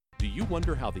Do you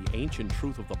wonder how the ancient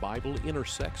truth of the Bible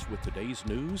intersects with today's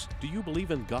news? Do you believe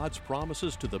in God's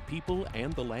promises to the people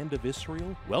and the land of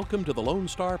Israel? Welcome to the Lone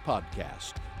Star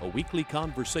Podcast, a weekly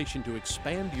conversation to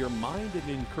expand your mind and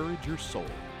encourage your soul.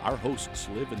 Our hosts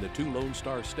live in the two Lone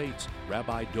Star states,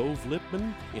 Rabbi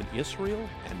Lipman in Israel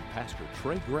and Pastor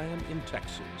Trey in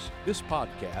Texas. This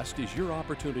podcast is your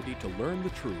opportunity to learn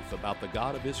the truth about the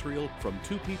God of Israel from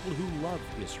two people who love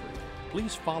Israel.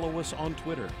 Please follow us on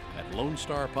Twitter at Lone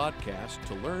Star Podcast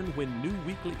to learn when new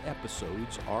weekly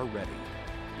episodes are ready.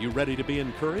 You ready to be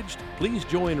encouraged? Please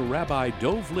join Rabbi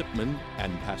Lipman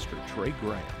and Pastor Trey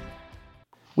Graham.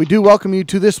 We do welcome you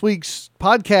to this week's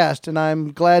podcast, and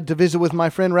I'm glad to visit with my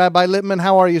friend Rabbi Lipman.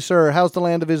 How are you, sir? How's the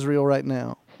land of Israel right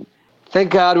now?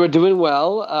 Thank God we're doing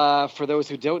well. For those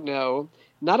who don't know,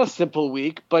 not a simple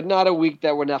week, but not a week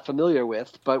that we're not familiar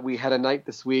with. But we had a night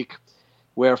this week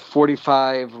where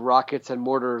 45 rockets and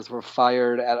mortars were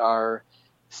fired at our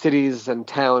cities and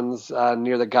towns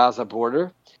near the Gaza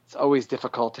border. It's always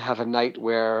difficult to have a night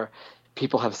where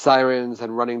people have sirens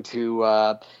and running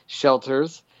to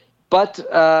shelters. But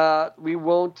we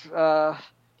won't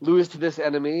lose to this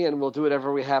enemy, and we'll do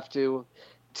whatever we have to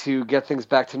get things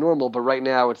back to normal. But right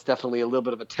now, it's definitely a little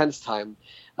bit of a tense time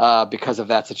because of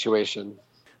that situation.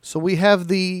 So we have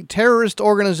the terrorist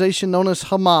organization known as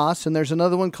Hamas, and there's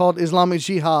another one called Islamic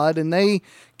Jihad, and they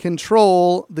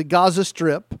control the Gaza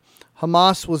Strip.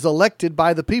 Hamas was elected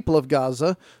by the people of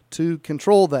Gaza to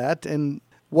control that, and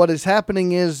what is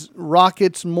happening is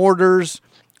rockets, mortars,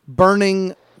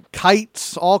 burning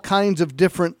kites, all kinds of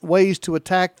different ways to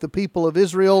attack the people of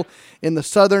Israel in the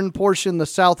southern portion, the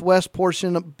southwest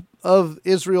portion of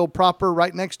Israel proper,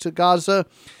 right next to Gaza.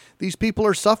 These people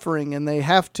are suffering, and they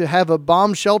have to have a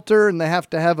bomb shelter, and they have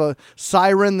to have a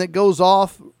siren that goes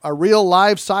off, a real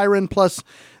live siren, plus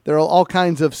there are all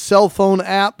kinds of cell phone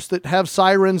apps that have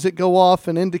sirens that go off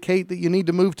and indicate that you need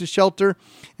to move to shelter.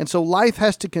 And so life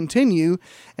has to continue,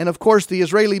 and of course the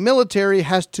Israeli military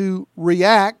has to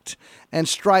react and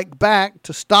strike back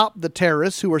to stop the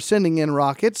terrorists who are sending in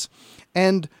rockets.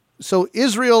 And so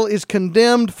Israel is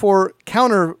condemned for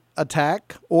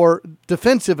counterattack or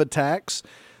defensive attacks,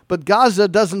 but Gaza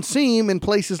doesn't seem, in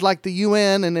places like the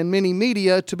UN and in many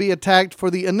media, to be attacked for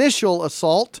the initial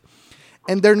assault.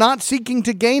 And they're not seeking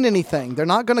to gain anything. They're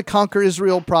not going to conquer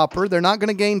Israel proper. They're not going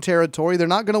to gain territory. They're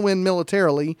not going to win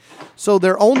militarily. So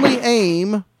their only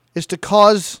aim is to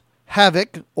cause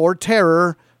havoc or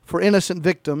terror for innocent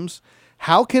victims.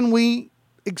 How can we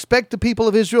expect the people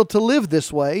of Israel to live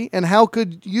this way? And how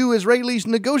could you Israelis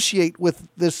negotiate with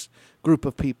this group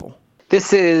of people?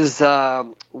 This is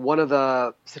one of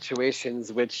the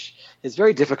situations which is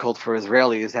very difficult for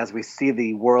Israelis as we see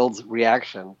the world's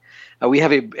reaction. We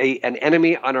have an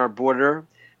enemy on our border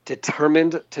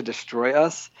determined to destroy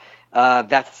us.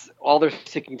 That's all they're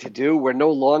seeking to do. We're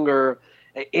no longer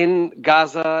in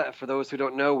Gaza. For those who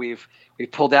don't know, we've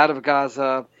pulled out of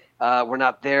Gaza. We're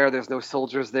not there. There's no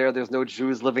soldiers there. There's no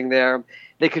Jews living there.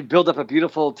 They could build up a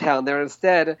beautiful town there.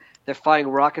 Instead, they're firing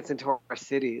rockets into our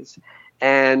cities.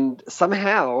 And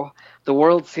somehow the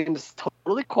world seems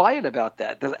totally quiet about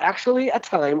that. There's actually a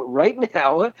time right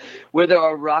now where there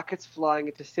are rockets flying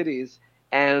into cities,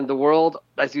 and the world,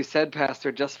 as you said,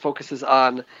 Pastor, just focuses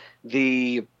on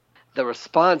the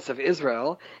response of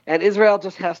Israel. And Israel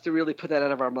just has to really put that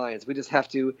out of our minds. We just have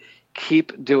to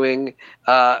keep doing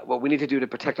what we need to do to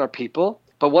protect our people.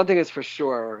 But one thing is for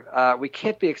sure, we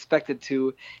can't be expected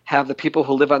to have the people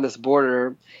who live on this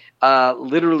border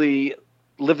literally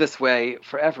live this way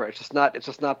forever. It's just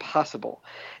not possible.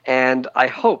 And I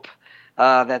hope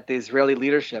that the Israeli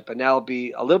leadership, and now I'll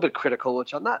be a little bit critical,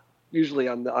 which I'm not usually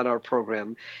on our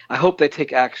program, I hope they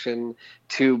take action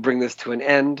to bring this to an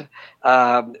end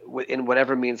in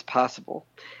whatever means possible.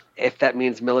 If that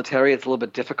means military, it's a little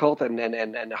bit difficult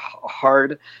and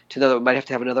hard to know that we might have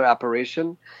to have another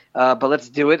operation. But let's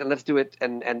do it, and let's do it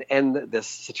and end this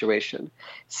situation.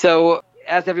 So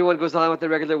as everyone goes on with their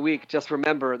regular week, just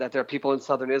remember that there are people in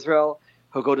southern Israel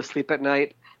who go to sleep at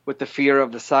night with the fear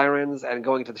of the sirens and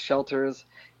going to the shelters.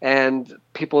 And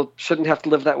people shouldn't have to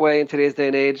live that way in today's day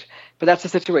and age. But that's the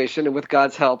situation. And with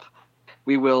God's help,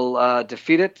 we will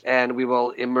defeat it, and we will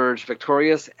emerge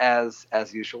victorious as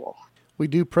usual. We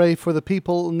do pray for the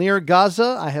people near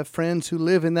Gaza. I have friends who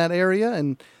live in that area,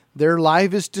 and their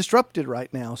life is disrupted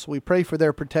right now, so we pray for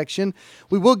their protection.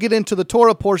 We will get into the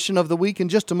Torah portion of the week in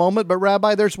just a moment, but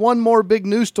Rabbi, there's one more big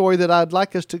news story that I'd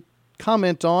like us to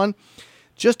comment on.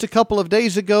 Just a couple of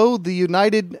days ago, the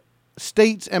United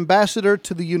States Ambassador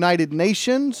to the United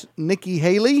Nations, Nikki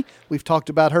Haley, we've talked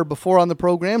about her before on the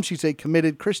program. She's a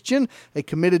committed Christian, a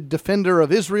committed defender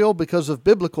of Israel because of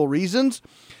biblical reasons.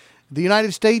 The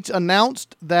United States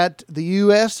announced that the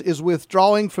U.S. is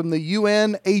withdrawing from the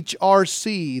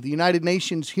UNHRC, the United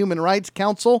Nations Human Rights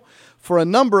Council, for a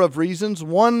number of reasons.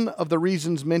 One of the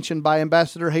reasons mentioned by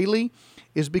Ambassador Haley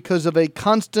is because of a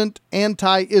constant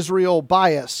anti-Israel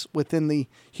bias within the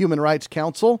Human Rights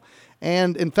Council.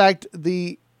 And in fact,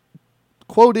 the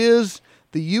quote is,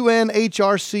 the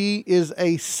UNHRC is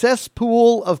a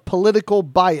cesspool of political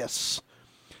bias.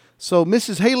 So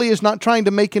Mrs. Haley is not trying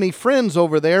to make any friends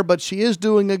over there, but she is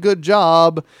doing a good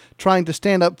job trying to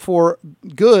stand up for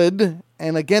good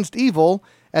and against evil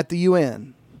at the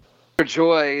UN. More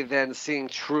joy than seeing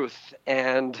truth.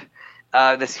 And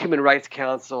this Human Rights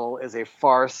Council is a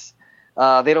farce.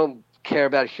 They don't care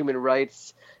about human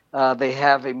rights. They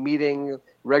have a meeting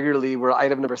regularly where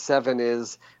item number 7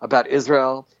 is about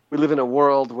Israel. We live in a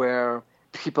world where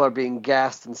people are being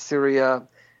gassed in Syria.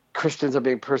 Christians are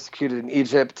being persecuted in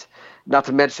Egypt, not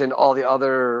to mention all the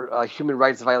other human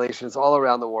rights violations all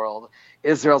around the world.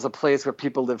 Israel's a place where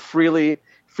people live freely,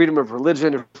 freedom of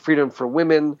religion, freedom for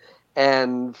women,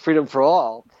 and freedom for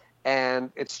all.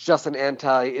 And it's just an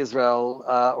anti-Israel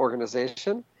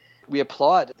organization. We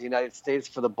applaud the United States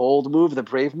for the bold move, the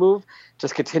brave move,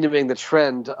 just continuing the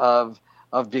trend of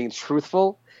being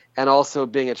truthful and also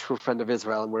being a true friend of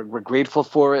Israel. And we're grateful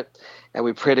for it, and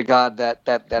we pray to God that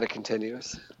it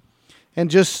continues. And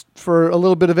just for a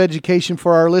little bit of education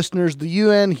for our listeners, the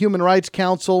UN Human Rights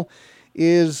Council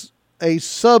is a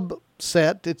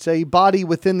subset. It's a body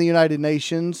within the United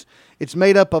Nations. It's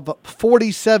made up of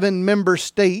 47 member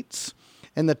states,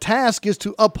 and the task is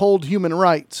to uphold human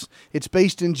rights. It's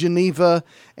based in Geneva,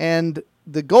 and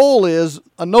the goal is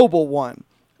a noble one: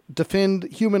 defend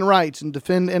human rights and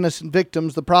defend innocent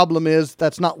victims. The problem is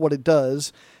that's not what it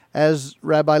does. As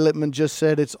Rabbi Lipman just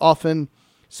said, it's often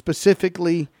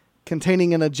specifically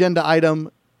containing an agenda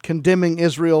item condemning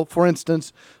Israel, for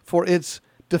instance, for its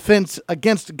defense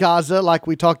against Gaza, like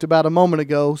we talked about a moment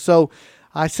ago. So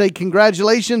I say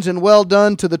congratulations and well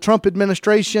done to the Trump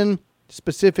administration,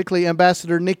 specifically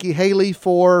Ambassador Nikki Haley,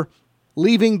 for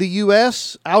leaving the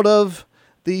U.S. out of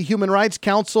the Human Rights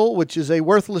Council, which is a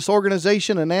worthless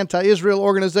organization, an anti-Israel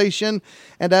organization.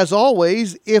 And as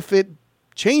always, if it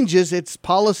changes its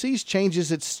policies,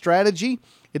 changes its strategy,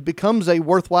 it becomes a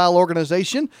worthwhile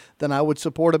organization, then I would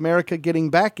support America getting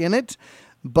back in it.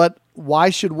 But why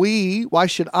should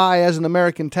I, as an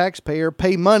American taxpayer,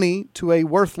 pay money to a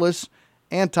worthless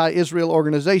anti-Israel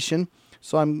organization?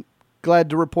 So I'm glad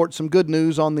to report some good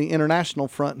news on the international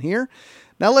front here.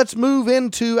 Now let's move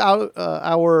into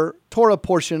our Torah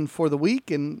portion for the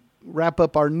week and wrap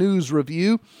up our news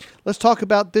review. Let's talk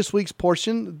about this week's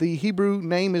portion. The Hebrew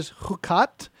name is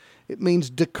Hukat. It means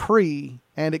decree,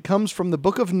 and it comes from the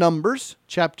book of Numbers,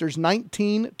 chapters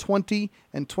 19, 20,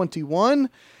 and 21.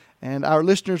 And our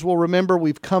listeners will remember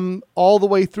we've come all the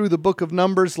way through the book of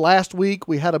Numbers. Last week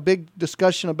we had a big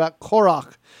discussion about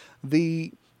Korach,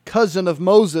 the cousin of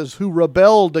Moses, who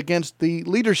rebelled against the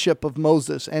leadership of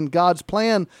Moses and God's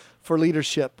plan for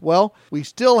leadership. Well, we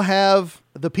still have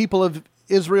the people of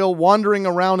Israel wandering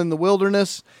around in the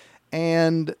wilderness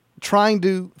and trying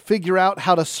to figure out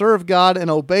how to serve God and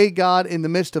obey God in the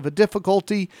midst of a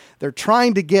difficulty. They're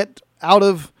trying to get out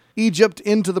of Egypt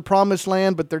into the promised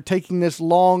land, but they're taking this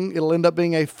long, it'll end up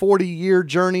being a 40-year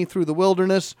journey through the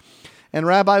wilderness. And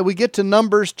Rabbi, we get to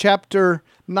Numbers chapter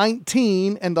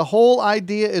 19, and the whole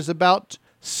idea is about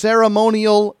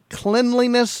ceremonial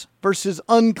cleanliness versus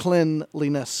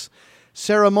uncleanliness.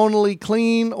 Ceremonially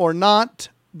clean or not,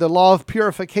 the law of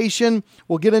purification.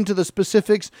 We'll get into the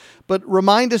specifics, but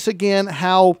remind us again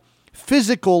how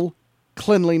physical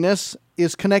cleanliness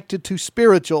is connected to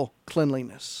spiritual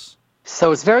cleanliness.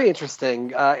 So it's very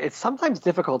interesting. It's sometimes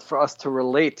difficult for us to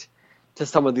relate to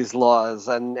some of these laws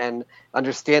and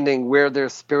understanding where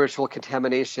there's spiritual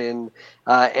contamination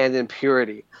and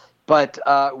impurity. But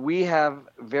we have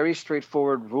very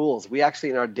straightforward rules. We actually,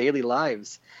 in our daily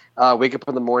lives, wake up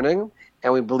in the morning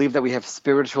and we believe that we have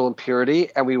spiritual impurity,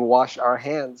 and we wash our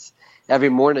hands every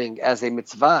morning as a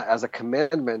mitzvah, as a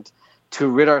commandment, to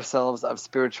rid ourselves of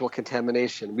spiritual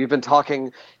contamination. We've been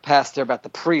talking, Pastor, about the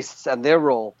priests and their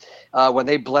role. When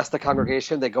they bless the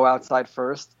congregation, they go outside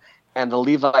first, and the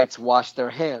Levites wash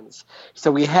their hands.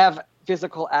 So we have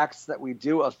physical acts that we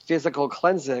do of physical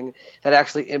cleansing that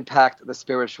actually impact the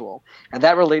spiritual. And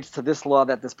that relates to this law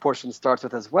that this portion starts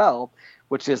with as well,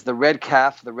 which is the red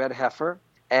calf, the red heifer,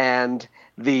 and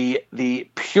the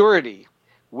purity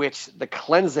which the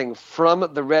cleansing from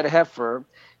the red heifer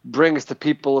brings to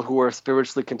people who are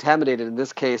spiritually contaminated. In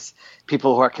this case,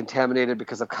 people who are contaminated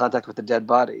because of contact with the dead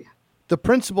body. The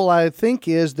principle, I think,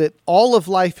 is that all of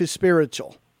life is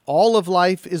spiritual. All of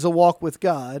life is a walk with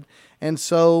God. And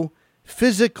so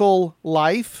physical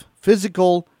life,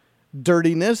 physical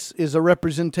dirtiness is a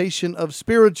representation of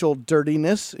spiritual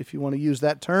dirtiness, if you want to use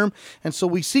that term. And so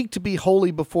we seek to be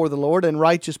holy before the Lord and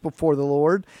righteous before the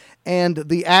Lord. And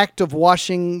the act of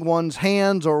washing one's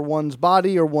hands or one's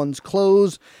body or one's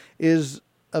clothes is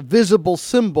a visible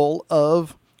symbol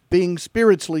of being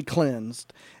spiritually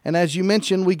cleansed. And as you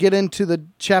mentioned, we get into the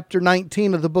chapter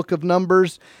 19 of the book of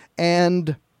Numbers,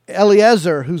 and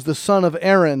Eleazar, who's the son of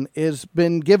Aaron, has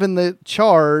been given the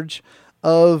charge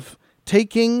of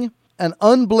taking an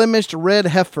unblemished red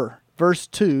heifer, verse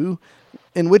 2,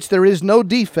 in which there is no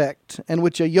defect, and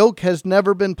which a yoke has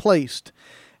never been placed.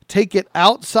 Take it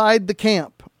outside the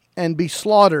camp and be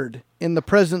slaughtered in the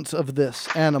presence of this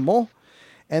animal.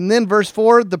 And then verse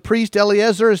 4, the priest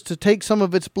Eleazar is to take some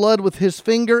of its blood with his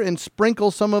finger and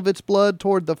sprinkle some of its blood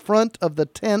toward the front of the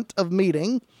tent of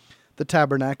meeting, the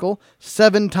tabernacle,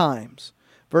 7 times.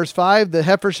 Verse 5, the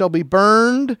heifer shall be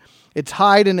burned, its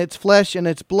hide and its flesh and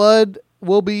its blood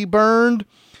will be burned.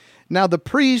 Now the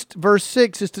priest, verse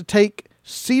 6, is to take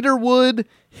cedar wood,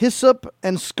 hyssop,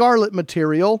 and scarlet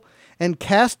material and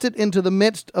cast it into the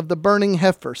midst of the burning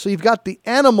heifer. So you've got the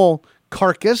animal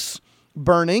carcass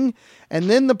burning, and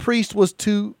then the priest was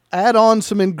to add on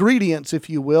some ingredients, if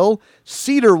you will,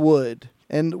 cedar wood.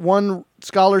 And one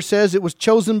scholar says it was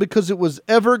chosen because it was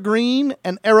evergreen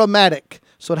and aromatic,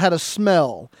 so it had a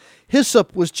smell.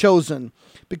 Hyssop was chosen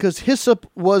because hyssop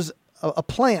was a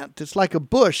plant. It's like a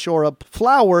bush or a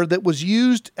flower that was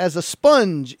used as a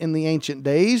sponge in the ancient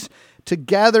days to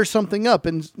gather something up.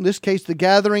 In this case, the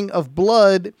gathering of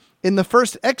blood in the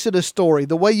first Exodus story,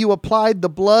 the way you applied the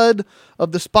blood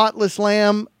of the spotless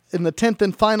lamb in the 10th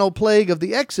and final plague of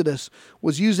the Exodus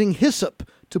was using hyssop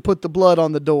to put the blood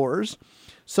on the doors.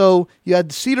 So you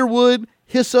had cedar wood,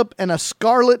 hyssop, and a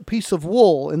scarlet piece of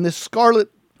wool. And this scarlet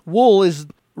wool is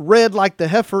red like the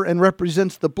heifer and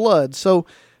represents the blood. So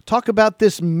talk about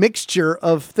this mixture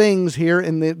of things here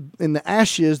in the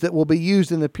ashes that will be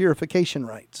used in the purification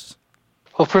rites.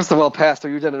 Well, first of all, Pastor,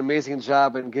 you've done an amazing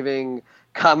job in giving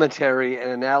commentary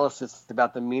and analysis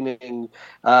about the meaning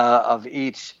of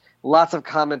each. Lots of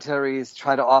commentaries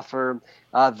try to offer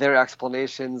their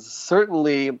explanations.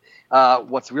 Certainly,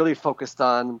 what's really focused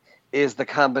on is the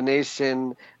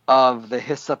combination of the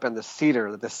hyssop and the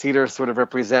cedar. The cedar sort of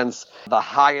represents the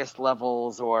highest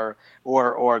levels or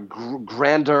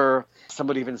grander, some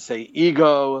would even say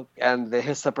ego, and the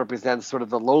hyssop represents sort of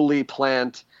the lowly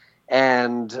plant,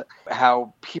 and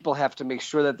how people have to make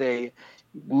sure that they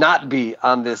not be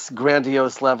on this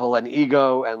grandiose level and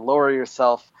ego and lower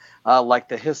yourself like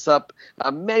the hyssop.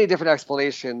 Many different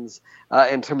explanations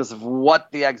in terms of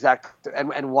what the exact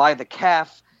and why the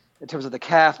calf. In terms of the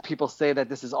calf, people say that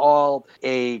this is all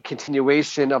a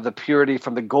continuation of the purity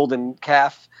from the golden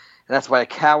calf, and that's why a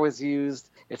cow is used.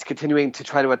 It's continuing to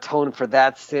try to atone for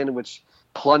that sin, which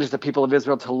plunged the people of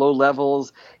Israel to low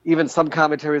levels. Even some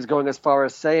commentaries going as far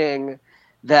as saying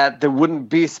that there wouldn't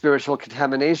be spiritual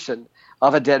contamination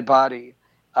of a dead body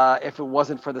if it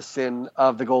wasn't for the sin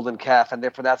of the golden calf, and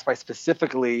therefore that's why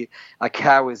specifically a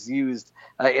cow is used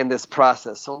in this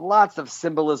process. So lots of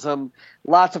symbolism,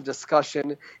 lots of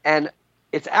discussion, and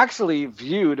it's actually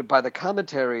viewed by the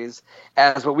commentaries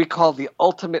as what we call the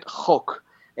ultimate chok.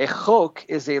 A chok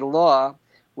is a law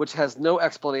which has no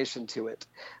explanation to it.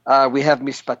 We have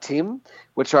mishpatim,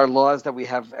 which are laws that we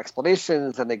have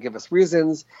explanations and they give us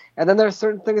reasons. And then there are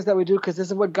certain things that we do because this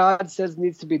is what God says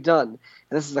needs to be done.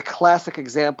 And this is a classic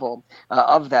example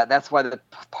of that. That's why the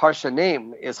Parashah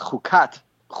name is chukat.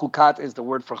 Chukat is the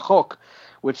word for chok,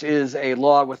 which is a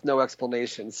law with no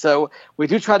explanation. So we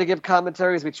do try to give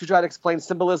commentaries. We do try to explain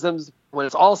symbolisms. When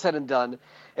it's all said and done,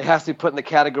 it has to be put in the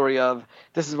category of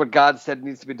this is what God said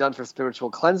needs to be done for spiritual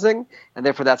cleansing, and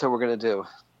therefore that's what we're going to do.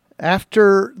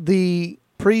 After the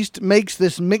priest makes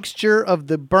this mixture of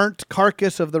the burnt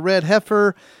carcass of the red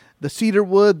heifer, the cedar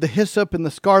wood, the hyssop, and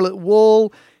the scarlet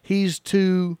wool, he's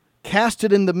to cast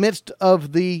it in the midst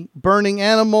of the burning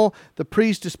animal. The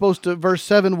priest is supposed to, verse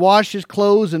 7, wash his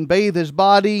clothes and bathe his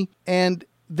body, and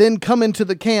then come into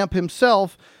the camp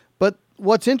himself. But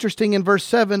what's interesting in verse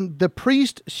 7, the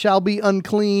priest shall be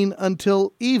unclean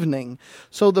until evening.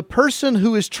 So the person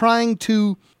who is trying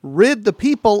to rid the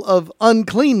people of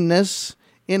uncleanness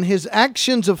in his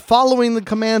actions of following the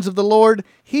commands of the Lord,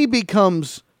 he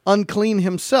becomes unclean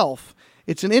himself.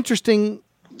 It's an interesting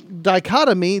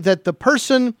dichotomy that the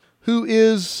person who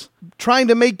is trying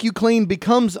to make you clean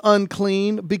becomes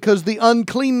unclean because the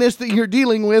uncleanness that you're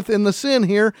dealing with in the sin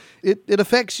here, it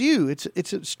affects you.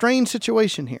 It's a strange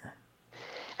situation here.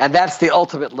 And that's the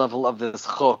ultimate level of this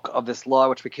chok, of this law,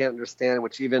 which we can't understand,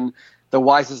 which even the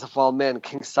wisest of all men,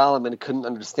 King Solomon, couldn't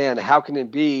understand. How can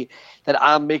it be that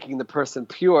I'm making the person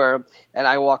pure and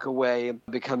I walk away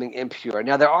becoming impure?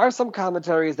 Now, there are some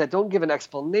commentaries that don't give an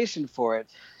explanation for it,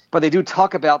 but they do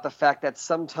talk about the fact that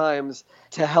sometimes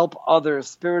to help others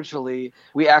spiritually,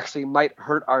 we actually might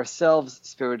hurt ourselves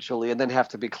spiritually and then have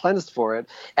to be cleansed for it.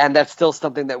 And that's still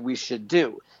something that we should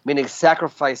do, meaning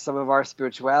sacrifice some of our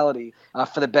spirituality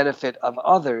for the benefit of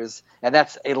others. And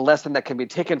that's a lesson that can be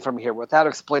taken from here without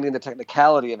explaining the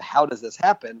technicality of how does this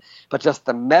happen, but just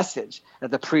the message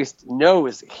that the priest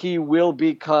knows he will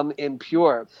become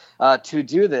impure. To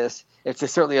do this, it's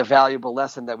certainly a valuable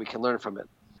lesson that we can learn from it.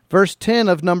 Verse 10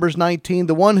 of Numbers 19,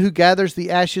 the one who gathers the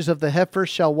ashes of the heifer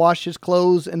shall wash his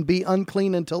clothes and be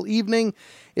unclean until evening.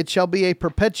 It shall be a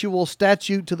perpetual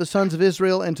statute to the sons of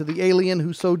Israel and to the alien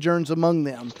who sojourns among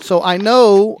them. So I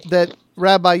know that,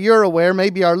 Rabbi, you're aware,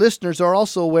 maybe our listeners are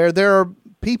also aware, there are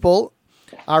people,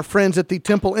 our friends at the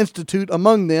Temple Institute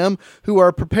among them, who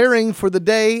are preparing for the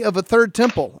day of a third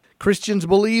temple. Christians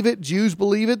believe it, Jews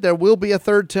believe it, there will be a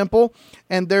third temple,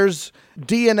 and there's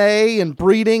DNA and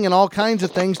breeding and all kinds of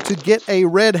things to get a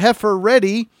red heifer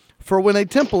ready for when a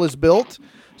temple is built.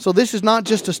 So this is not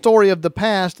just a story of the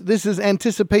past, this is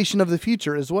anticipation of the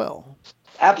future as well.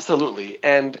 Absolutely,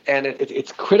 and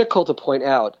it's critical to point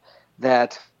out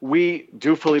that we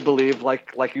do fully believe,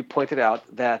 like you pointed out,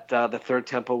 that the third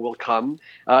temple will come,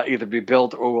 either be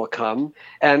built or will come,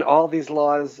 and all these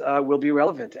laws will be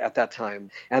relevant at that time.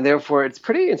 And therefore, it's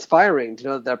pretty inspiring to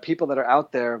know that there are people that are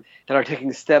out there that are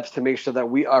taking steps to make sure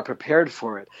that we are prepared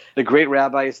for it. The great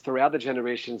rabbis throughout the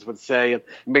generations would say,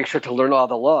 make sure to learn all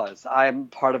the laws. I'm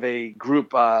part of a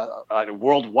group, a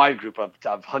worldwide group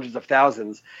of hundreds of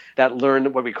thousands that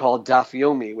learn what we call Daf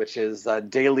Yomi, which is a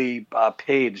daily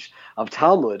page of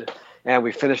Talmud. And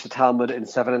we finished the Talmud in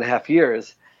 7.5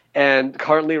 years. And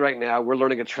currently, right now, we're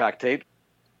learning a tractate,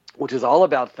 which is all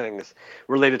about things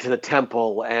related to the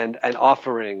temple and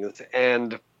offerings.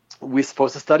 And we're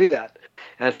supposed to study that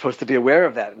and supposed to be aware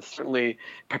of that. And certainly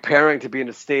preparing to be in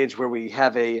a stage where we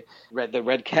have the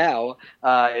red cow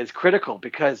is critical,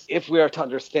 because if we are to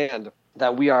understand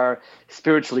that we are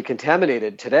spiritually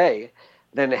contaminated today,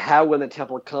 then how, when the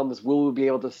temple comes, will we be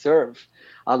able to serve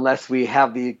unless we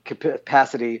have the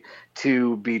capacity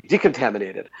to be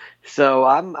decontaminated? So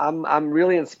I'm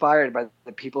really inspired by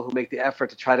the people who make the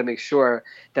effort to try to make sure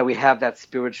that we have that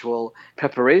spiritual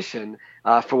preparation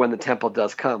for when the temple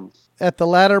does come. At the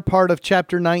latter part of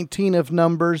chapter 19 of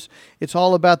Numbers, it's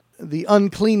all about the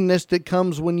uncleanness that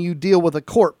comes when you deal with a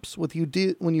corpse, when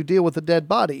you deal with a dead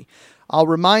body. I'll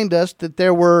remind us that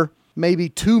there were maybe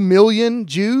 2 million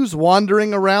Jews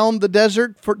wandering around the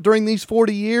desert during these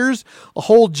 40 years. A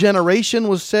whole generation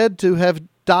was said to have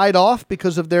died off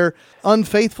because of their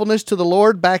unfaithfulness to the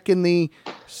Lord back in the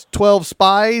 12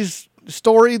 spies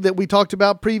story that we talked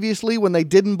about previously, when they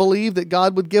didn't believe that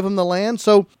God would give them the land.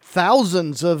 So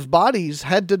thousands of bodies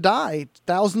had to die,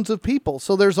 thousands of people.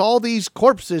 So there's all these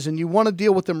corpses, and you want to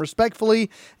deal with them respectfully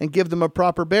and give them a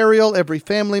proper burial. Every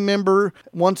family member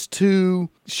wants to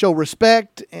show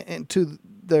respect and to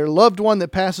their loved one that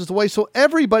passes away. So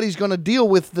everybody's going to deal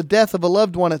with the death of a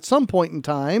loved one at some point in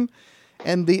time.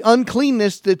 And the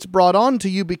uncleanness that's brought on to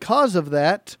you because of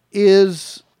that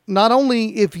is not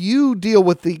only if you deal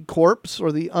with the corpse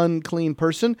or the unclean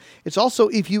person, it's also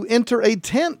if you enter a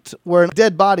tent where a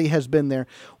dead body has been there.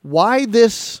 Why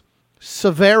this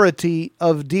severity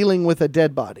of dealing with a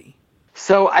dead body?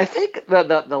 So I think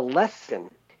the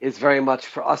lesson is very much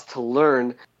for us to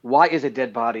learn, why is a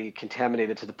dead body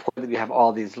contaminated to the point that you have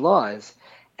all these laws?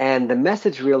 And the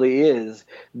message really is,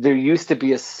 there used to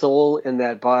be a soul in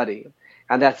that body,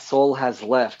 and that soul has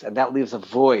left, and that leaves a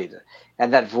void.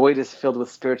 And that void is filled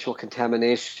with spiritual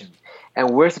contamination.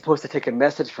 And we're supposed to take a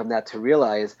message from that to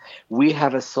realize we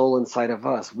have a soul inside of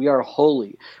us. We are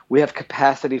holy. We have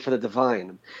capacity for the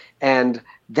divine. And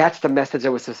that's the message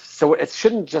that was. So it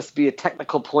shouldn't just be a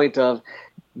technical point of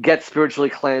get spiritually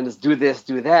cleansed, do this,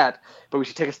 do that. But we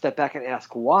should take a step back and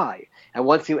ask why. And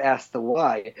once you ask the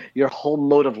why, your whole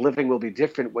mode of living will be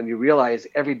different when you realize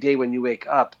every day when you wake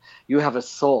up, you have a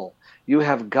soul. You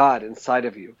have God inside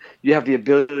of you. You have the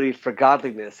ability for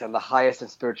godliness and the highest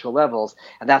of spiritual levels,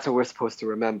 and that's what we're supposed to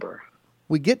remember.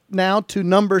 We get now to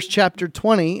Numbers chapter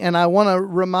 20, and I want to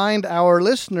remind our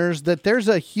listeners that there's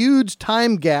a huge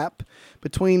time gap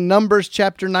between Numbers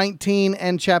chapter 19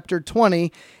 and chapter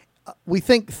 20. We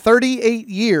think 38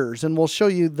 years, and we'll show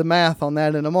you the math on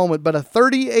that in a moment, but a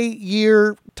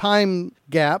 38-year time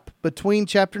gap between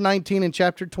chapter 19 and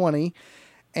chapter 20.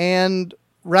 And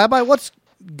Rabbi, what's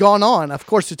gone on? Of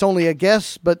course, it's only a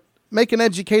guess, but make an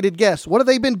educated guess. What have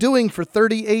they been doing for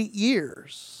 38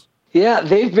 years? Yeah,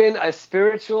 they've been a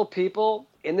spiritual people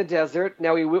in the desert.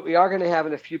 Now, we are going to have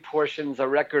in a few portions a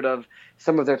record of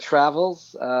some of their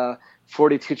travels,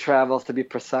 42 travels to be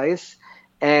precise.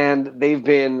 And they've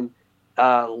been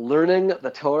learning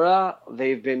the Torah.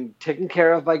 They've been taken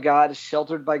care of by God,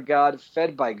 sheltered by God,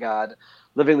 fed by God,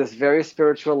 living this very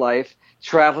spiritual life,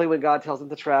 traveling when God tells them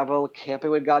to travel,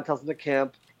 camping when God tells them to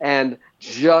camp, and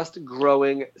just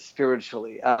growing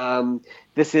spiritually.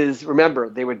 Remember,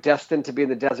 they were destined to be in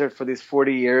the desert for these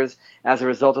 40 years as a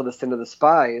result of the sin of the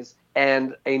spies,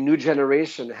 and a new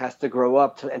generation has to grow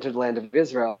up to enter the land of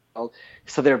Israel.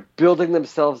 So they're building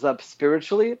themselves up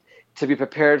spiritually to be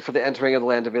prepared for the entering of the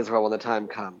land of Israel when the time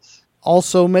comes.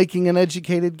 Also, making an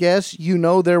educated guess,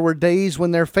 there were days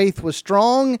when their faith was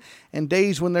strong and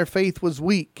days when their faith was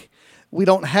weak. We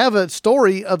don't have a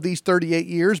story of these 38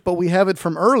 years, but we have it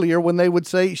from earlier when they would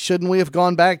say, shouldn't we have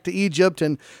gone back to Egypt?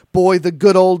 And boy, the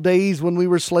good old days when we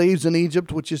were slaves in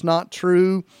Egypt, which is not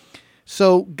true.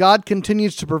 So God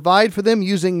continues to provide for them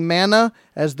using manna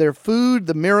as their food,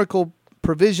 the miracle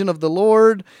provision of the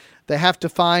Lord. They have to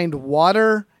find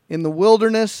water in the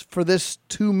wilderness for this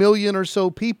 2 million or so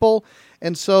people.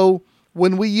 And so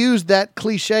when we use that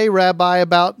cliche, Rabbi,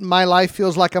 about my life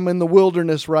feels like I'm in the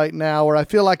wilderness right now, or I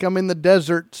feel like I'm in the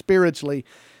desert spiritually,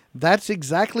 that's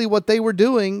exactly what they were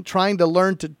doing, trying to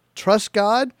learn to trust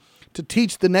God, to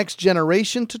teach the next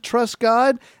generation to trust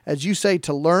God, as you say,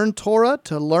 to learn Torah,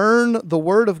 to learn the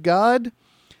Word of God.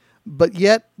 But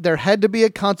yet there had to be a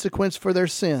consequence for their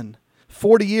sin.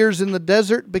 40 years in the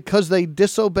desert because they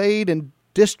disobeyed and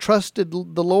distrusted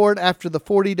the Lord after the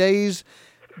 40 days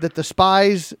that the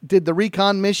spies did the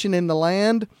recon mission in the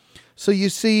land. So you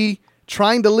see,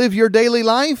 trying to live your daily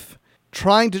life,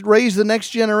 trying to raise the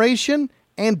next generation,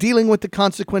 and dealing with the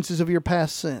consequences of your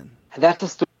past sin. And that's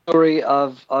the story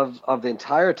of the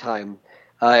entire time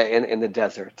in the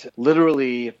desert.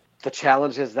 Literally, the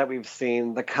challenges that we've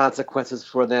seen, the consequences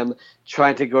for them,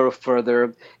 trying to go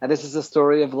further. And this is a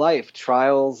story of life,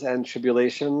 trials and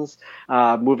tribulations,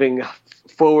 moving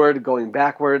forward, going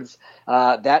backwards.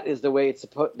 That is the way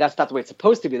that's not the way it's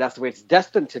supposed to be. That's the way it's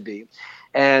destined to be.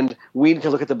 And we need to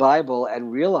look at the Bible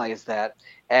and realize that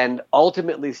and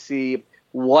ultimately see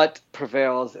what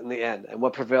prevails in the end. And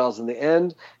what prevails in the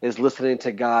end is listening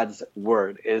to God's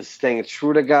word, is staying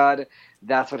true to God.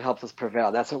 That's what helps us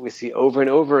prevail. That's what we see over and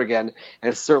over again,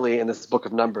 and certainly in this book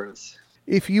of Numbers.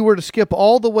 If you were to skip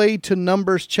all the way to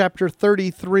Numbers chapter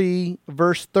 33,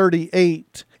 verse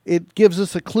 38, it gives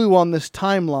us a clue on this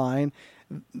timeline.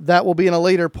 That will be in a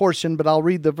later portion, but I'll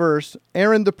read the verse.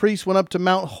 Aaron the priest went up to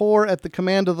Mount Hor at the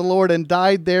command of the Lord and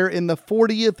died there in the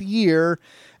 40th year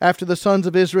after the sons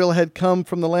of Israel had come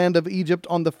from the land of Egypt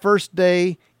on the first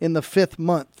day in the 5th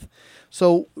month.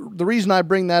 So the reason I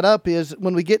bring that up is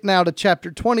when we get now to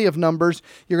chapter 20 of Numbers,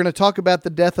 you're going to talk about the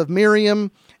death of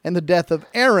Miriam and the death of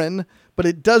Aaron, but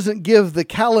it doesn't give the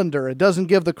calendar. It doesn't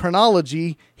give the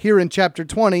chronology here in chapter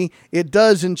 20. It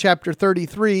does in chapter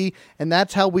 33, and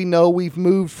that's how we know we've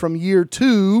moved from year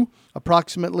 2,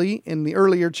 approximately, in the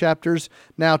earlier chapters,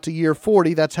 now to year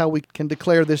 40. That's how we can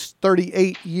declare this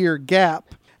 38-year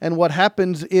gap. And what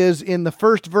happens is in the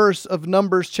first verse of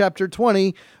Numbers chapter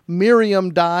 20,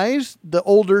 Miriam dies, the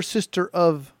older sister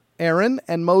of Aaron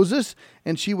and Moses,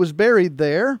 and she was buried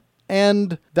there.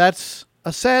 And that's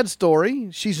a sad story.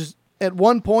 She's at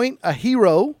one point a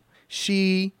hero.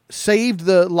 She saved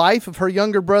the life of her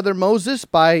younger brother Moses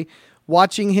by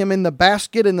watching him in the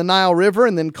basket in the Nile River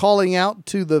and then calling out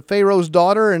to the Pharaoh's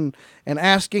daughter and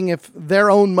asking if their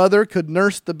own mother could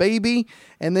nurse the baby.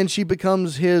 And then she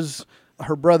becomes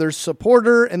her brother's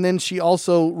supporter, and then she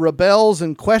also rebels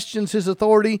and questions his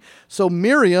authority. So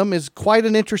Miriam is quite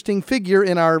an interesting figure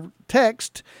in our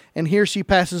text, and here she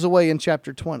passes away in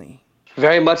chapter 20.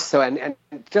 Very much so, and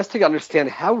just to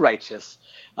understand how righteous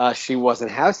she was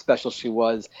and how special she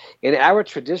was, in our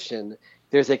tradition,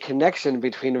 there's a connection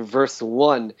between verse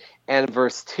 1 and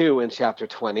verse 2 in chapter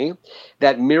 20,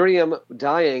 that Miriam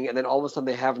dying, and then all of a sudden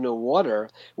they have no water.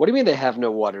 What do you mean they have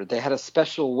no water? They had a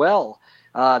special well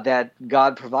that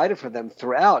God provided for them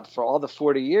throughout. For all the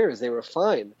 40 years, they were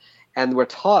fine. And we're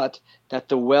taught that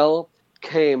the well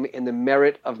came in the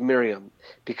merit of Miriam.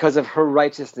 Because of her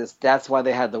righteousness, that's why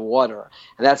they had the water.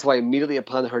 And that's why immediately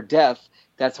upon her death,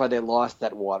 that's why they lost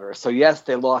that water. So yes,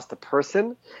 they lost a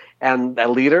person and a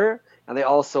leader, and they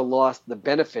also lost the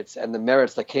benefits and the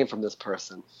merits that came from this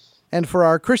person. And for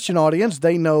our Christian audience,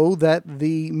 they know that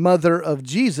the mother of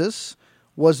Jesus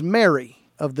was Mary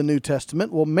of the New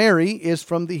Testament. Well, Mary is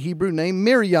from the Hebrew name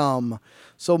Miriam.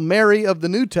 So Mary of the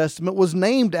New Testament was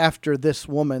named after this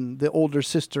woman, the older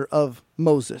sister of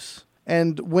Moses.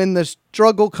 And when the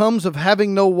struggle comes of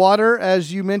having no water,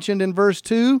 as you mentioned in verse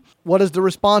 2, what is the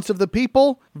response of the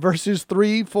people? Verses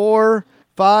 3, 4,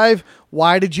 5,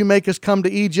 why did you make us come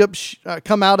to Egypt,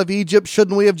 come out of Egypt?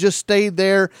 Shouldn't we have just stayed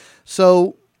there?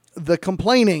 So the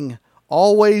complaining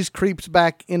always creeps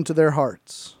back into their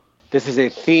hearts. This is a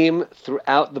theme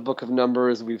throughout the book of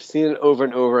Numbers. We've seen it over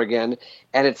and over again.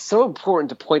 And it's so important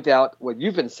to point out what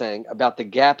you've been saying about the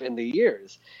gap in the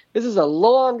years. This is a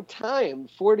long time,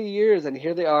 40 years, and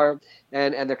here they are,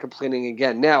 and they're complaining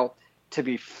again. Now, to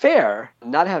be fair,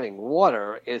 not having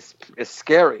water is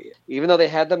scary. Even though they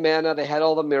had the manna, they had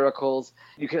all the miracles,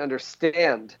 you can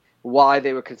understand why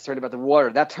they were concerned about the water.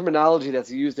 That terminology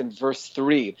that's used in verse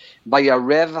 3,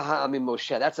 Vayarev ha'amim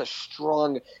Moshe, that's a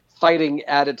strong fighting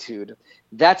attitude.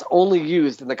 That's only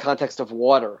used in the context of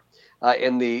water.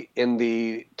 In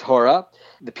the Torah,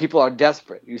 the people are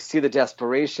desperate. You see the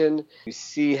desperation. You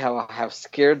see how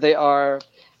scared they are,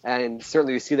 and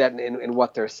certainly you see that in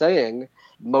what they're saying.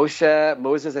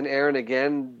 Moses and Aaron,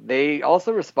 again, they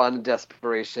also respond in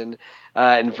desperation.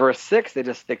 In verse 6,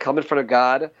 they come in front of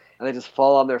God and they just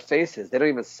fall on their faces. They don't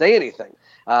even say anything.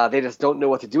 They just don't know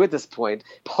what to do at this point,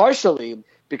 partially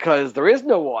because there is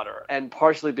no water, and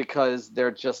partially because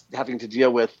they're just having to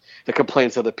deal with the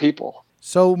complaints of the people.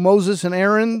 So Moses and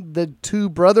Aaron, the two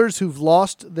brothers who've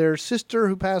lost their sister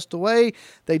who passed away,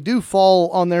 they do fall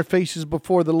on their faces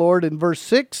before the Lord in verse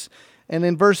 6. And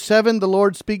in verse 7, the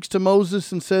Lord speaks to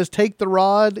Moses and says, take the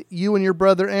rod, you and your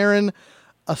brother Aaron,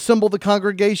 assemble the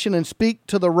congregation and speak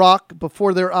to the rock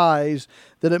before their eyes,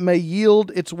 that it may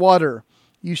yield its water.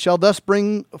 You shall thus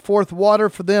bring forth water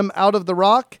for them out of the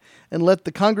rock, and let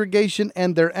the congregation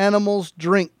and their animals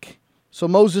drink. So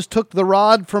Moses took the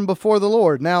rod from before the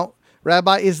Lord. Now,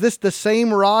 Rabbi, is this the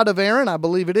same rod of Aaron? I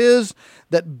believe it is,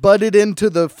 that budded into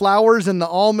the flowers and the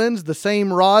almonds, the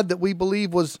same rod that we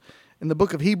believe was, in the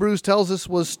book of Hebrews tells us,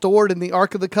 was stored in the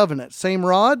Ark of the Covenant. Same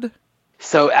rod?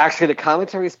 So actually the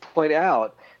commentaries point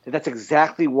out that that's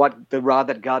exactly what the rod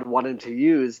that God wanted to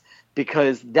use,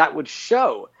 because that would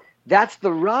show that's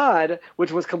the rod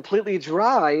which was completely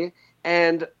dry,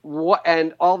 and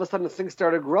all of a sudden things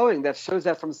started growing. That shows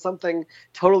that from something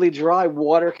totally dry,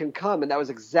 water can come. And that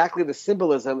was exactly the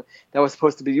symbolism that was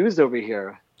supposed to be used over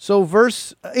here. So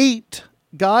verse 8,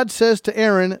 God says to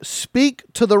Aaron, speak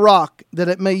to the rock that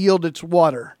it may yield its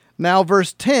water. Now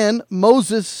verse 10,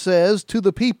 Moses says to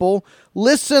the people,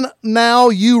 listen now,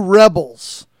 you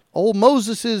rebels. Old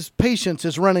Moses' patience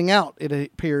is running out, it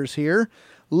appears here.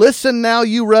 Listen now,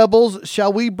 you rebels,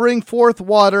 shall we bring forth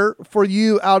water for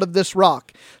you out of this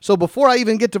rock? So before I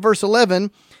even get to verse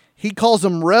 11, he calls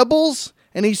them rebels,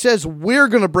 and he says, we're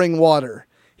going to bring water.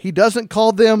 He doesn't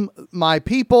call them my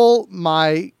people,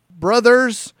 my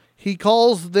brothers. He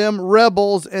calls them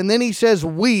rebels, and then he says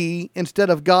we, instead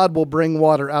of God will bring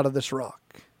water out of this rock.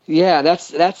 Yeah,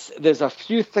 there's a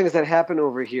few things that happen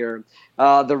over here.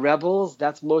 The rebels,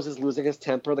 that's Moses losing his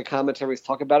temper. The commentaries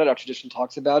talk about it. Our tradition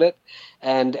talks about it.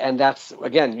 And that's,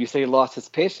 again, you say he lost his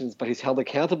patience, but he's held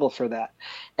accountable for that.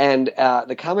 And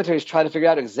the commentaries try to figure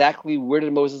out exactly where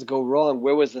did Moses go wrong?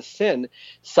 Where was the sin?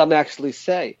 Some actually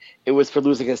say it was for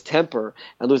losing his temper,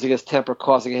 and losing his temper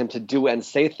causing him to do and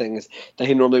say things that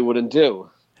he normally wouldn't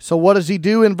do. So what does he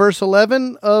do in verse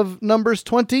 11 of Numbers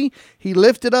 20? He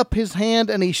lifted up his hand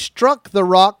and he struck the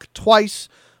rock twice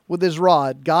with his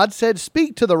rod. God said,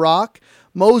 speak to the rock.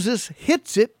 Moses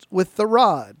hits it with the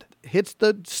rod, hits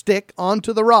the stick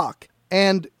onto the rock.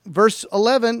 And verse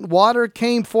 11, water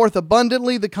came forth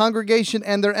abundantly, the congregation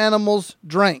and their animals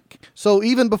drank. So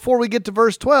even before we get to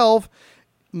verse 12,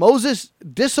 Moses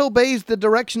disobeys the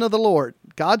direction of the Lord.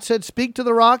 God said, speak to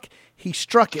the rock. He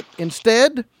struck it.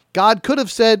 Instead, God could have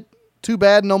said, too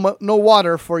bad, no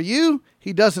water for you.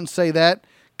 He doesn't say that.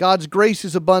 God's grace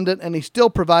is abundant, and he still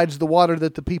provides the water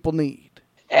that the people need.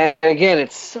 And again,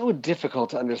 it's so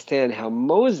difficult to understand how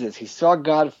Moses, he saw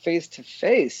God face to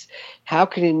face. How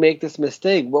can he make this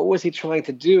mistake? What was he trying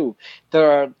to do?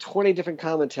 There are 20 different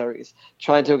commentaries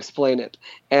trying to explain it.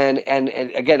 And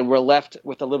again, we're left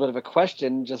with a little bit of a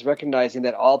question, just recognizing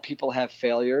that all people have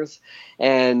failures.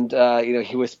 And,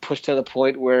 he was pushed to the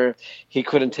point where he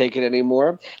couldn't take it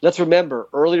anymore. Let's remember,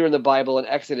 earlier in the Bible in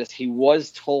Exodus, he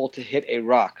was told to hit a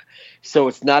rock. So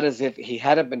it's not as if he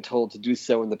hadn't been told to do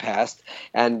so in the past,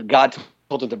 and God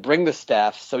told him to bring the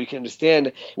staff, so you can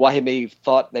understand why he may have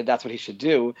thought that that's what he should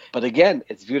do. But again,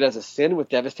 it's viewed as a sin with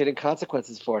devastating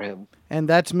consequences for him. And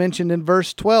that's mentioned in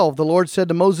verse 12. The Lord said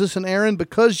to Moses and Aaron,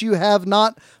 because you have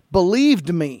not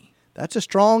believed me. That's a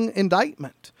strong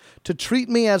indictment. To treat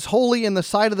me as holy in the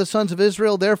sight of the sons of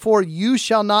Israel, therefore you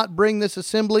shall not bring this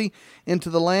assembly into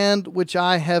the land which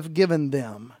I have given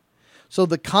them. So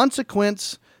the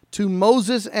consequence to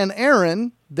Moses and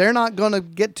Aaron, they're not going to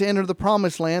get to enter the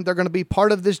promised land. They're going to be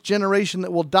part of this generation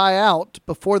that will die out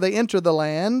before they enter the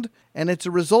land. And it's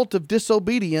a result of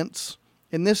disobedience,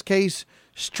 in this case,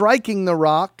 striking the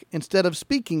rock instead of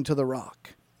speaking to the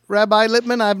rock. Rabbi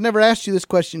Lipman, I've never asked you this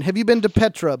question. Have you been to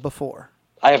Petra before?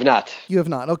 I have not. You have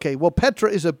not. Okay. Well,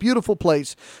 Petra is a beautiful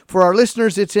place. For our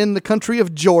listeners, it's in the country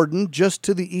of Jordan, just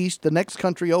to the east, the next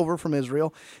country over from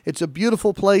Israel. It's a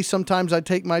beautiful place. Sometimes I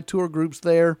take my tour groups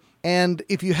there. And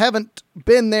if you haven't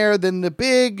been there, then the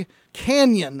big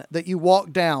canyon that you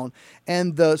walk down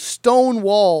and the stone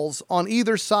walls on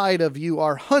either side of you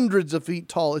are hundreds of feet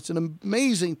tall. It's an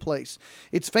amazing place.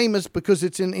 It's famous because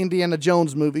it's in Indiana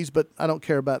Jones movies, but I don't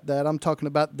care about that. I'm talking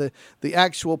about the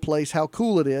actual place, how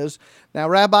cool it is. Now,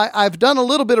 Rabbi, I've done a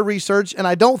little bit of research, and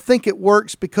I don't think it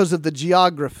works because of the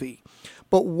geography.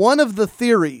 But one of the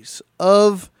theories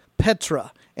of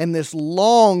Petra and this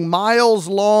long,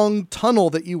 miles-long tunnel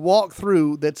that you walk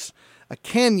through that's a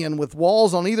canyon with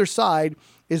walls on either side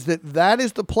is that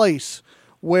is the place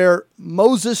where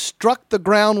Moses struck the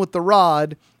ground with the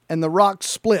rod and the rock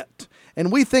split.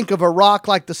 And we think of a rock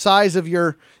like the size of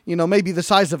maybe the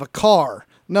size of a car.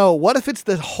 No, what if it's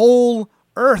the whole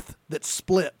earth that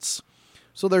splits?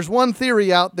 So there's one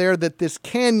theory out there that this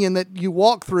canyon that you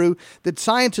walk through that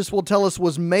scientists will tell us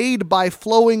was made by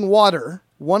flowing water.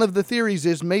 One of the theories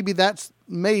is maybe that's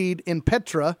made in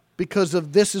Petra because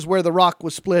of this is where the rock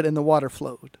was split and the water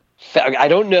flowed. I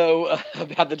don't know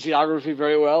about the geography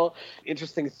very well.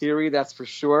 Interesting theory, that's for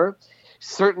sure.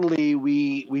 Certainly,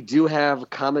 we do have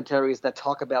commentaries that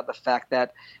talk about the fact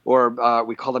that, or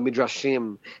we call them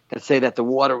midrashim, that say that the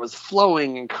water was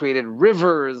flowing and created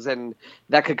rivers, and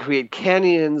that could create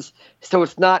canyons. So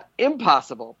it's not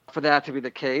impossible for that to be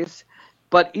the case.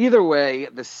 But either way,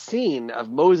 the scene of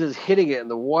Moses hitting it and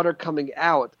the water coming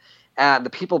out, and the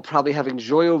people probably having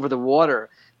joy over the water,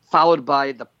 followed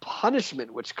by the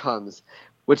punishment which comes,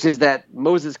 which is that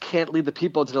Moses can't lead the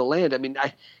people into the land. I mean,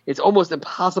 it's almost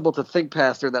impossible to think,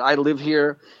 Pastor, that I live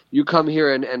here, you come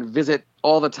here and visit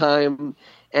all the time,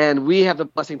 and we have the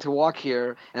blessing to walk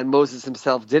here, and Moses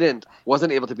himself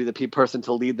wasn't able to be the person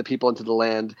to lead the people into the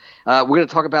land. We're going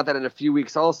to talk about that in a few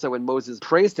weeks also, when Moses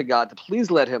prays to God to please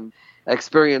let him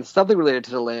experience something related to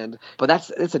the land. But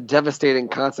it's a devastating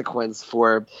consequence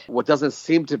for what doesn't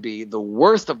seem to be the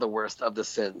worst of the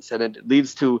sins, and it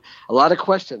leads to a lot of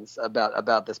questions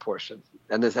about this portion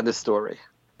and this story.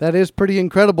 That is pretty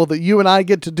incredible that you and I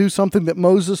get to do something that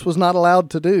Moses was not allowed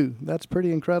to do. That's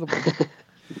pretty incredible.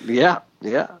 Yeah.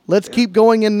 Let's keep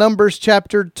going in Numbers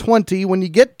chapter 20. When you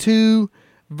get to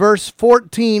verse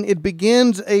 14, it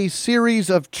begins a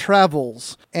series of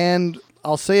travels. And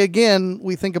I'll say again,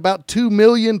 we think about 2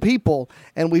 million people.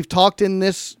 And we've talked in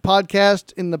this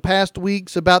podcast in the past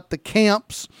weeks about the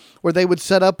camps where they would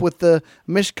set up with the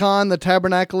Mishkan, the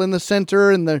tabernacle in the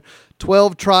center, and the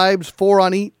 12 tribes, 4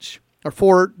 on each, or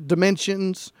 4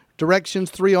 directions,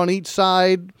 3 on each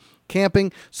side,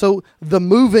 camping. So the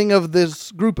moving of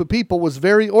this group of people was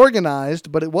very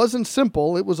organized, but it wasn't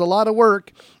simple. It was a lot of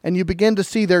work, and you begin to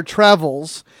see their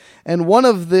travels. And one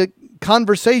of the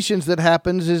conversations that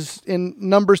happens is in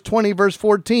Numbers 20, verse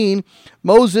 14.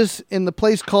 Moses, in the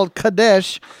place called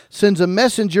Kadesh, sends a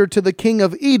messenger to the king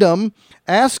of Edom,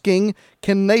 asking,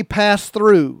 can they pass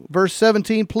through? Verse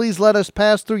 17, please let us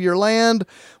pass through your land.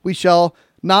 We shall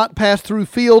not pass through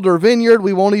field or vineyard.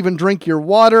 We won't even drink your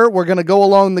water. We're going to go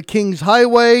along the king's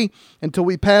highway until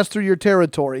we pass through your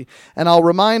territory. And I'll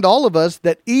remind all of us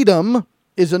that Edom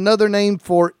is another name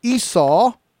for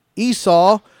Esau.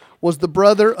 Esau was the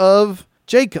brother of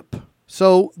Jacob.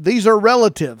 So these are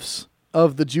relatives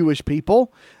of the Jewish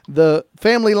people. The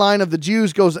family line of the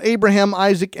Jews goes Abraham,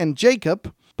 Isaac, and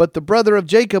Jacob. But the brother of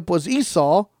Jacob was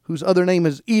Esau, whose other name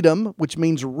is Edom, which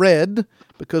means red,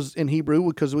 because in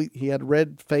Hebrew, he had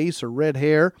red face or red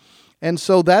hair. And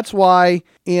so that's why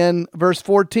in verse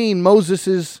 14,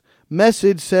 Moses'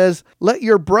 message says, let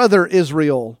your brother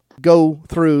Israel go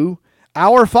through.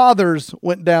 Our fathers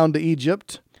went down to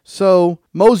Egypt. So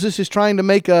Moses is trying to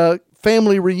make a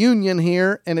family reunion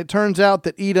here, and it turns out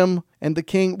that Edom and the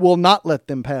king will not let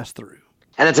them pass through.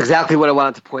 And that's exactly what I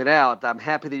wanted to point out. I'm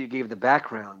happy that you gave the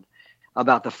background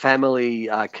about the family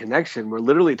connection. We're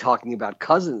literally talking about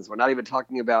cousins. We're not even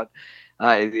talking about,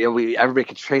 everybody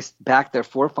can trace back their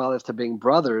forefathers to being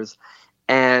brothers,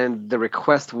 and the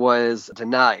request was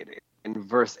denied. In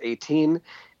verse 18,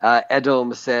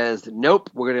 Edom says, nope,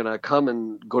 we're going to come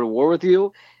and go to war with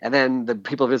you. And then the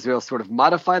people of Israel sort of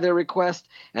modify their request.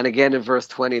 And again, in verse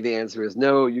 20, the answer is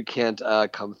no, you can't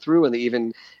come through. And they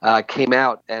even came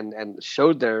out and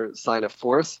showed their sign of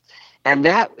force. And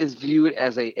that is viewed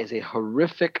as a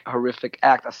horrific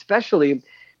act, especially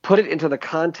put it into the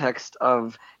context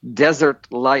of desert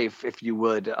life, if you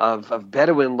would, of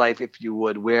Bedouin life, if you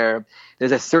would, where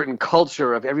there's a certain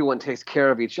culture of everyone takes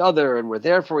care of each other and we're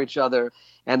there for each other,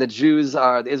 and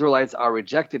the Israelites are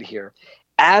rejected here.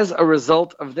 As a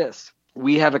result of this,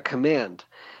 we have a command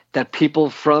that people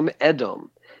from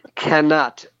Edom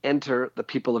cannot enter the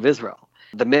people of Israel.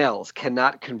 The males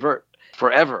cannot convert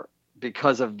forever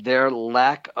because of their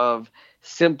lack of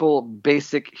simple,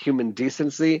 basic human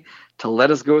decency to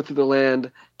let us go through the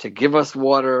land, to give us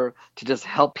water, to just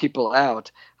help people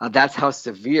out. That's how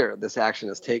severe this action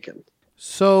is taken.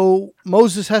 So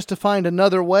Moses has to find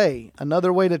another way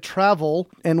to travel.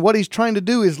 And what he's trying to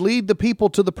do is lead the people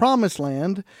to the promised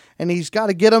land. And he's got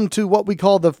to get them to what we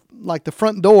call the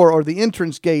front door or the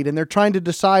entrance gate. And they're trying to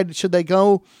decide, should they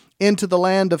go into the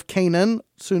land of Canaan,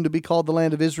 soon to be called the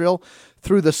land of Israel,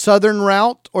 through the southern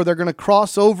route, or they're going to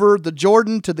cross over the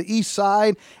Jordan to the east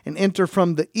side and enter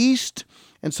from the east.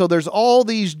 And so there's all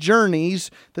these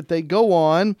journeys that they go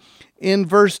on. In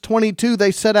verse 22, they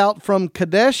set out from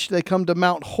Kadesh. They come to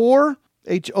Mount Hor.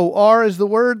 H-O-R is the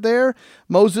word there.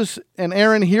 Moses and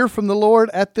Aaron hear from the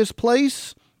Lord at this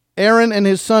place. Aaron and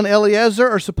his son Eleazar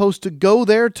are supposed to go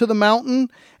there to the mountain.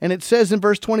 And it says in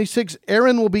verse 26,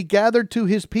 Aaron will be gathered to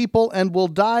his people and will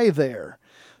die there.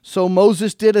 So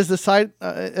Moses did as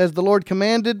the Lord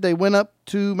commanded. They went up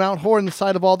to Mount Hor in the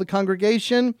sight of all the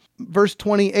congregation. Verse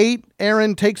 28,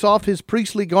 Aaron takes off his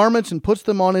priestly garments and puts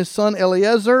them on his son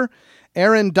Eleazar.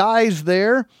 Aaron dies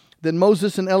there. Then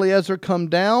Moses and Eleazar come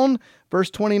down. Verse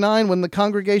 29, when the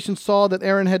congregation saw that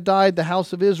Aaron had died, the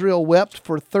house of Israel wept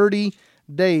for 30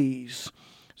 days.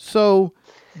 So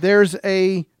there's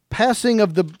a passing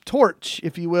of the torch,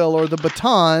 if you will, or the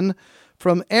baton,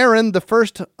 from Aaron, the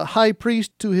first high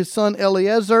priest, to his son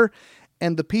Eleazar,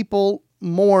 and the people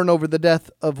mourn over the death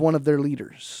of one of their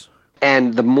leaders.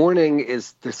 And the mourning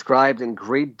is described in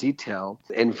great detail.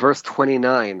 In verse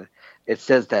 29, it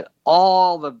says that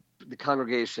all the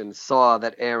congregation saw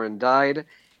that Aaron died,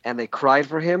 and they cried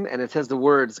for him, and it says the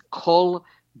words, Kol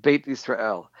Beit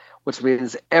Yisrael, which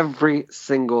means every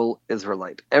single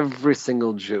Israelite, every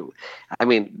single Jew. I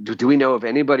mean, do we know of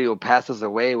anybody who passes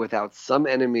away without some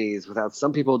enemies, without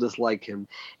some people who dislike him?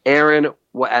 Aaron,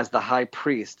 as the high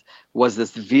priest, was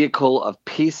this vehicle of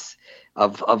peace,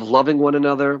 of loving one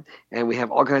another, and we have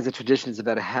all kinds of traditions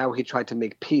about how he tried to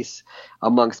make peace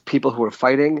amongst people who were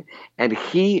fighting, and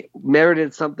he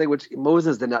merited something which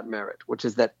Moses did not merit, which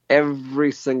is that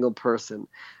every single person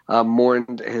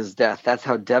mourned his death. That's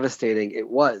how devastating it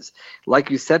was. Like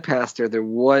you said, Pastor, there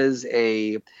was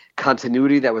a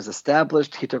continuity that was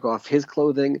established. He took off his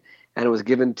clothing and it was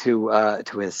given to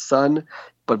his son.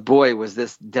 But boy, was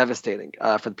this devastating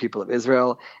for the people of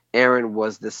Israel. Aaron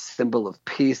was this symbol of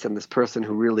peace and this person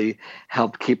who really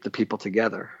helped keep the people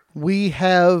together. We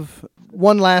have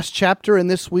one last chapter in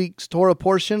this week's Torah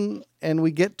portion, and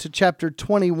we get to chapter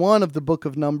 21 of the book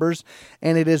of Numbers,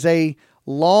 and it is a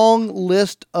long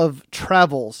list of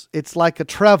travels. It's like a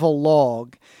travel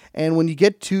log. And when you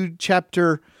get to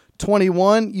chapter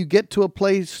 21, you get to a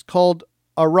place called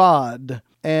Arad.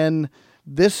 And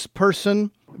this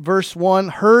person, verse 1,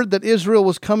 heard that Israel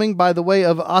was coming by the way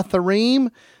of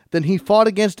Atharim. Then he fought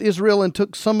against Israel and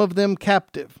took some of them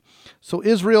captive. So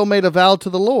Israel made a vow to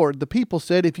the Lord. The people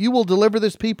said, if you will deliver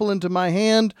this people into my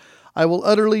hand, I will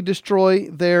utterly destroy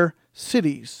their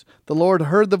cities. The Lord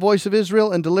heard the voice of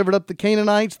Israel and delivered up the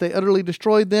Canaanites. They utterly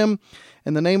destroyed them.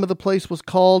 And the name of the place was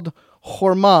called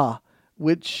Hormah,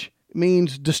 which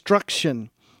means destruction.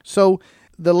 So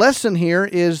the lesson here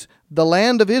is the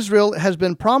land of Israel has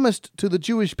been promised to the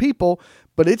Jewish people,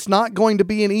 but it's not going to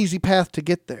be an easy path to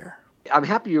get there. I'm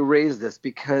happy you raised this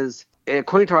because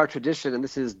according to our tradition, and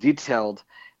this is detailed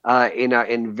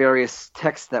in various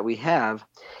texts that we have,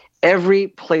 every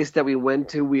place that we went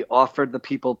to, we offered the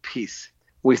people peace.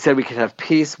 We said we could have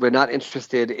peace. We're not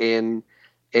interested in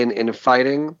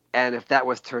fighting. And if that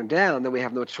was turned down, then we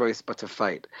have no choice but to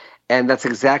fight. And that's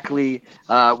exactly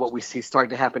what we see starting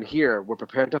to happen here. We're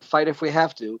prepared to fight if we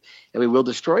have to, and we will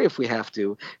destroy if we have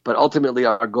to. But ultimately,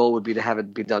 our goal would be to have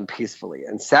it be done peacefully.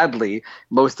 And sadly,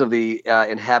 most of the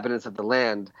inhabitants of the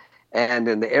land and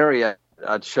in the area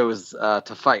chose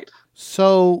to fight.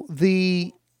 So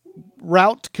the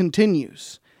route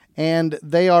continues, and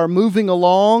they are moving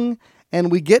along,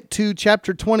 and we get to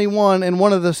chapter 21, and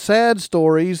one of the sad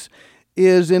stories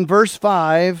is in verse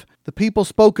 5, the people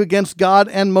spoke against God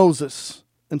and Moses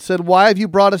and said, why have you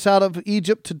brought us out of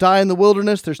Egypt to die in the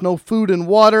wilderness? There's no food and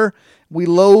water. We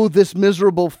loathe this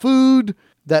miserable food.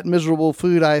 That miserable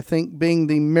food, I think, being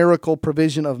the miracle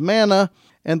provision of manna.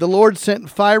 And the Lord sent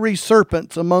fiery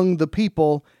serpents among the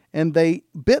people, and they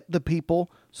bit the people,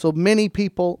 so many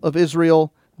people of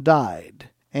Israel died.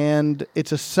 And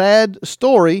it's a sad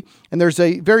story, and there's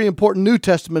a very important New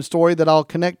Testament story that I'll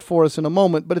connect for us in a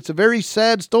moment, but it's a very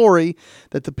sad story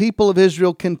that the people of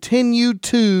Israel continue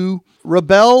to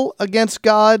rebel against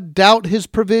God, doubt His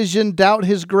provision, doubt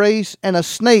His grace, and a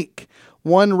snake.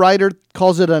 One writer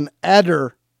calls it an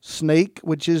adder snake,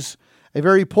 which is a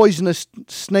very poisonous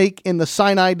snake in the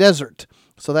Sinai desert.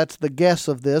 So that's the guess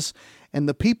of this. And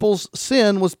the people's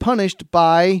sin was punished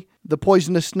by the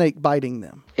poisonous snake biting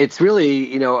them. It's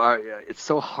really, it's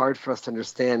so hard for us to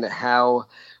understand how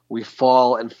we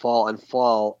fall and fall and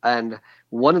fall. And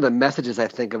one of the messages, I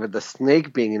think, of it, the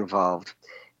snake being involved,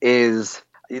 is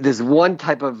there's one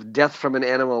type of death from an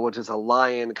animal, which is a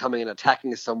lion coming and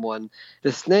attacking someone.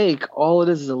 The snake, all it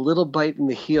is a little bite in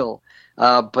the heel,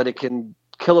 but it can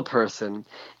kill a person.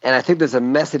 And I think there's a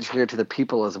message here to the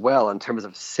people as well in terms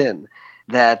of sin.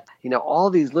 That, all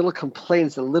these little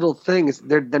complaints and little things,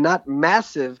 they're not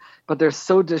massive, but they're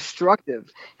so destructive,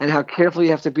 and how careful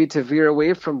you have to be to veer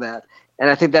away from that. And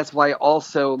I think that's why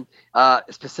also,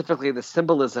 specifically the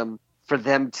symbolism for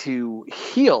them to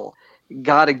heal.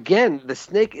 God, again, the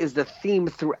snake is the theme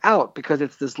throughout, because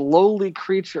it's this lowly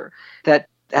creature that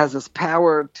has this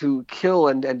power to kill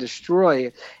and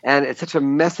destroy. And it's such a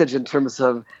message in terms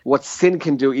of what sin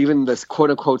can do, even this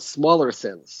quote-unquote smaller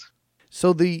sins.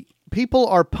 So the people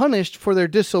are punished for their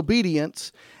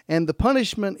disobedience, and the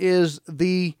punishment is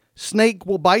the snake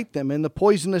will bite them, and the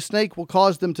poisonous snake will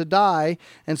cause them to die.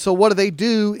 And so what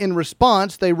do? In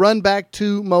response, they run back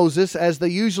to Moses, as they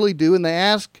usually do, and they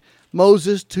ask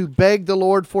Moses to beg the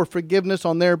Lord for forgiveness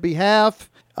on their behalf.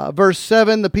 Verse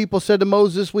 7, the people said to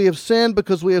Moses, "We have sinned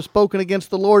because we have spoken against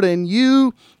the Lord, and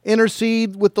you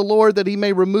intercede with the Lord that He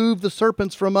may remove the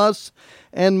serpents from us."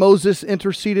 And Moses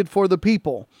interceded for the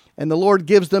people. And the Lord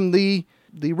gives them the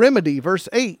remedy. Verse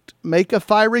 8, "Make a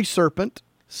fiery serpent,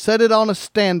 set it on a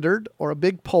standard," or a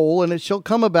big pole, "and it shall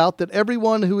come about that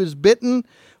everyone who is bitten,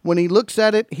 when he looks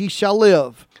at it, he shall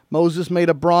live." Moses made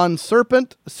a bronze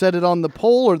serpent, set it on the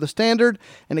pole or the standard,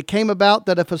 and it came about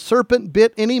that if a serpent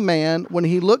bit any man, when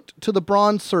he looked to the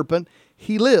bronze serpent,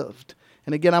 he lived.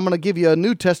 And again, I'm going to give you a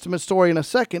New Testament story in a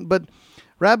second, but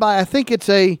Rabbi, I think it's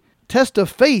a test of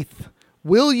faith.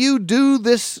 Will you do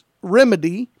this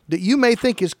remedy that you may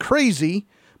think is crazy,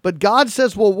 but God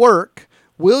says will work?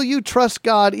 Will you trust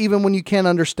God even when you can't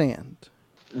understand?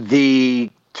 The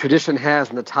tradition has,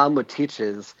 and the Talmud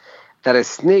teaches, that a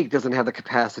snake doesn't have the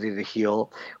capacity to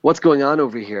heal. What's going on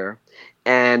over here?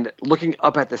 And looking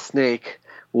up at the snake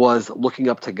was looking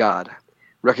up to God.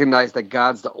 Recognize that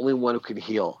God's the only one who can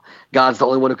heal. God's the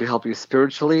only one who can help you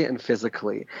spiritually and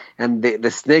physically. And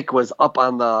the snake was up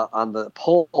on the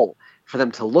pole for them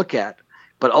to look at.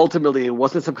 But ultimately, it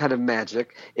wasn't some kind of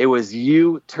magic. It was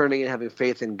you turning and having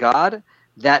faith in God.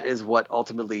 That is what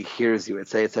ultimately hears you.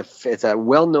 It's a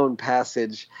well-known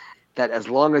passage that as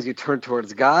long as you turn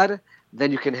towards God,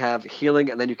 then you can have healing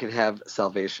and then you can have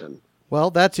salvation. Well,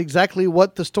 that's exactly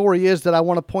what the story is that I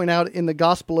want to point out in the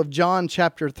Gospel of John,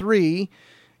 chapter 3.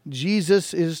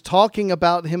 Jesus is talking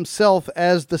about Himself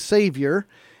as the Savior.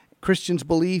 Christians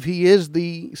believe He is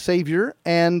the Savior,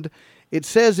 and it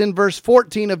says in verse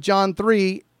 14 of John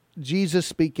 3, Jesus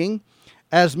speaking,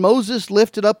 "As Moses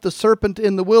lifted up the serpent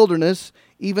in the wilderness,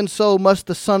 even so must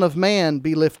the Son of Man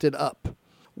be lifted up."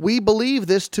 We believe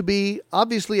this to be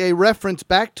obviously a reference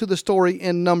back to the story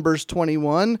in Numbers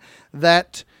 21,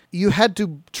 that you had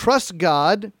to trust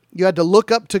God, you had to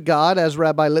look up to God, as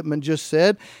Rabbi Lipman just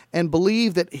said, and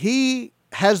believe that He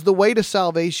has the way to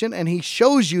salvation, and He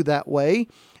shows you that way.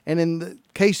 And in the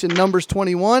case in Numbers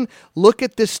 21, look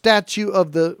at this statue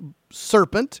of the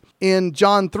serpent. In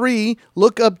John 3,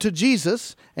 look up to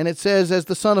Jesus, and it says, "As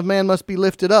the Son of Man must be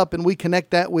lifted up," and we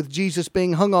connect that with Jesus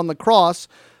being hung on the cross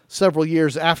several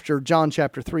years after John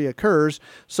chapter 3 occurs.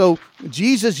 So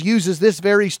Jesus uses this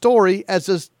very story as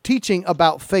a teaching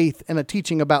about faith and a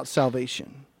teaching about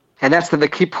salvation. And that's the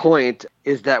key point,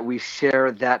 is that we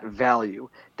share that value,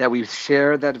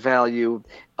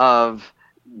 of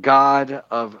God,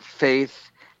 of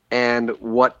faith, and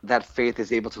what that faith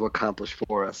is able to accomplish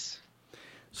for us.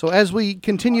 So as we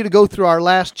continue to go through our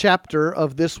last chapter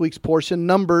of this week's portion,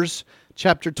 Numbers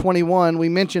chapter 21, we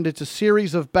mentioned it's a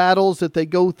series of battles that they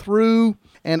go through,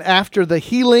 and after the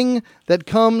healing that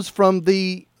comes from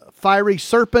the fiery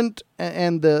serpent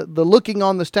and the looking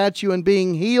on the statue and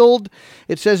being healed,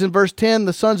 it says in verse 10,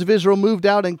 the sons of Israel moved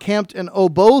out and camped in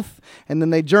Oboth, and then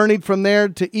they journeyed from there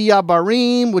to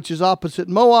Iyabarim, which is opposite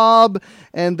Moab,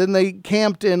 and then they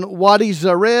camped in Wadi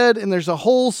Zered, and there's a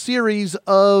whole series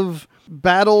of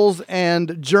battles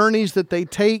and journeys that they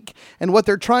take, and what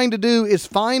they're trying to do is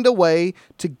find a way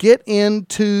to get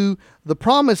into the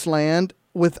promised land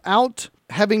without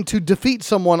having to defeat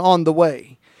someone on the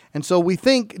way. And so we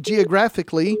think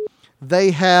geographically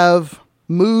they have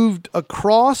moved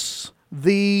across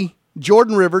the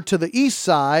Jordan River to the east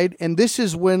side, and this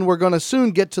is when we're going to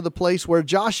soon get to the place where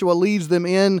Joshua leads them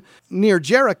in near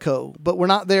Jericho, but we're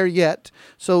not there yet.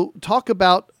 So talk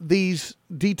about these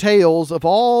details of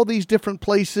all these different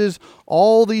places,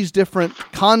 all these different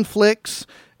conflicts,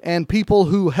 and people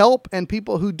who help and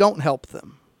people who don't help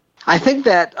them. I think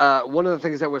that one of the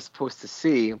things that we're supposed to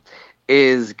see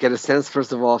is get a sense,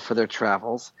 first of all, for their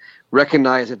travels,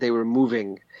 recognize that they were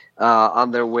moving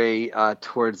on their way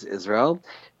towards Israel.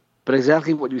 But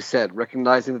exactly what you said,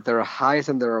 recognizing that there are highs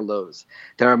and there are lows.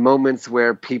 There are moments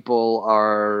where people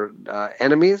are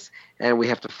enemies and we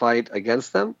have to fight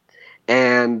against them.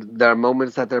 And there are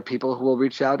moments that there are people who will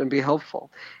reach out and be helpful.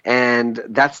 And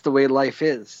that's the way life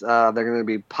is. There are going to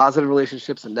be positive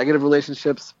relationships and negative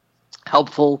relationships,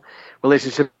 helpful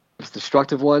relationships,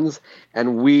 destructive ones,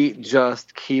 and we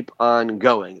just keep on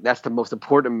going. That's the most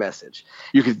important message.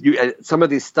 Some of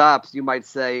these stops, you might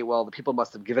say, well, the people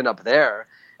must have given up there.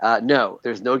 No,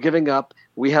 there's no giving up.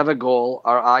 We have a goal.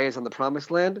 Our eye is on the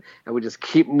promised land, and we just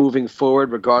keep moving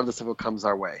forward regardless of what comes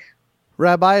our way.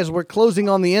 Rabbi, as we're closing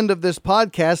on the end of this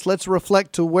podcast, let's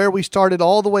reflect to where we started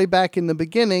all the way back in the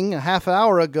beginning, a half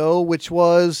hour ago, which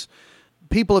was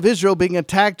people of Israel being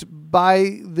attacked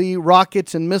by the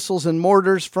rockets and missiles and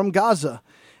mortars from Gaza.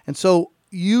 And so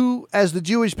you, as the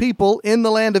Jewish people in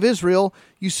the land of Israel,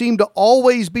 you seem to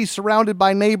always be surrounded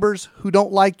by neighbors who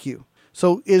don't like you.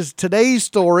 So is today's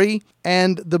story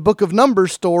and the book of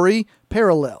Numbers story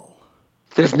parallel?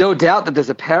 There's no doubt that there's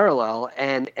a parallel,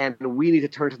 and we need to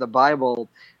turn to the Bible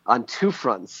on two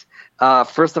fronts.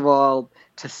 First of all,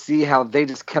 to see how they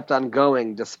just kept on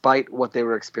going despite what they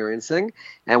were experiencing,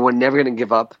 and we're never going to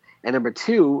give up. And number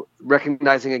two,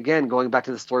 recognizing again, going back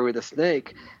to the story with the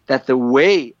snake, that the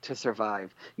way to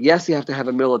survive, yes, you have to have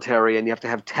a military and you have to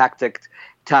have tactic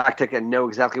and know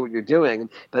exactly what you're doing,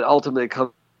 but ultimately it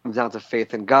comes down to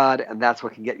faith in God, and that's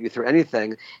what can get you through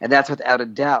anything. And that's without a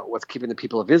doubt what's keeping the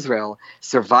people of Israel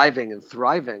surviving and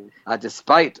thriving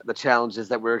despite the challenges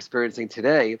that we're experiencing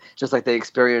today, just like they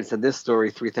experienced in this story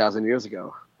 3,000 years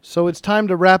ago. So it's time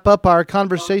to wrap up our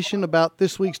conversation about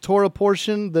this week's Torah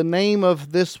portion. The name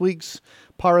of this week's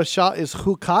Parashah is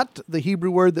Chukat, the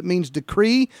Hebrew word that means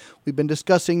decree. We've been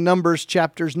discussing Numbers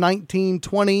chapters 19,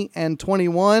 20, and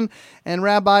 21. And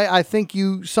Rabbi, I think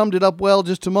you summed it up well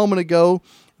just a moment ago,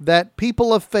 that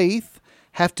people of faith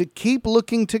have to keep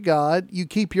looking to God. You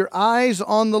keep your eyes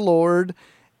on the Lord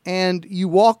and you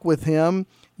walk with Him.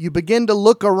 You begin to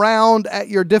look around at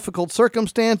your difficult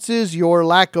circumstances, your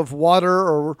lack of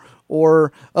water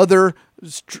or other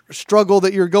struggle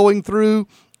that you're going through,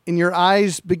 and your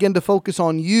eyes begin to focus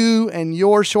on you and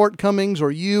your shortcomings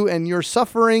or you and your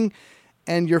suffering,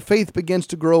 and your faith begins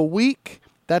to grow weak.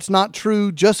 That's not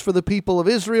true just for the people of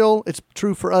Israel. It's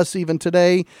true for us even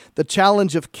today. The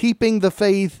challenge of keeping the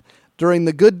faith during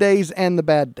the good days and the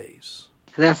bad days.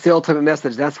 And that's the ultimate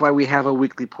message. That's why we have a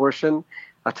weekly portion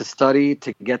to study,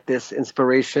 to get this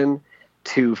inspiration,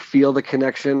 to feel the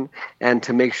connection, and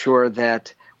to make sure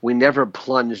that we never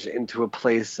plunge into a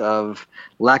place of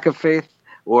lack of faith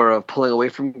or of pulling away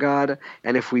from God.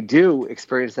 And if we do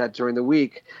experience that during the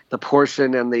week, the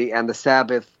portion and the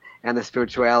Sabbath and the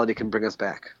spirituality can bring us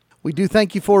back. We do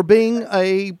thank you for being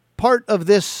a part of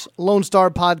this Lone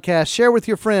Star podcast. Share with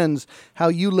your friends how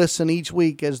you listen each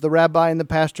week as the rabbi and the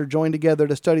pastor join together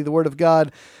to study the Word of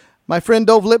God. My friend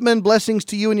Dov Lipman, blessings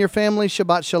to you and your family.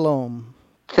 Shabbat Shalom.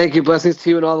 Thank you. Blessings to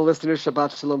you and all the listeners.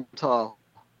 Shabbat Shalom to all.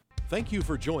 Thank you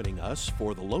for joining us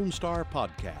for the Lone Star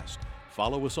Podcast.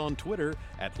 Follow us on Twitter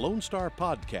at Lone Star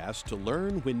Podcast to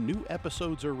learn when new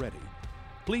episodes are ready.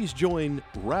 Please join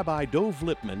Rabbi Dov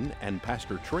Lipman and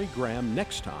Pastor Trey Graham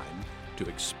next time to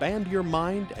expand your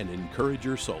mind and encourage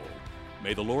your soul.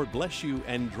 May the Lord bless you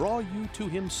and draw you to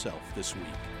Himself this week.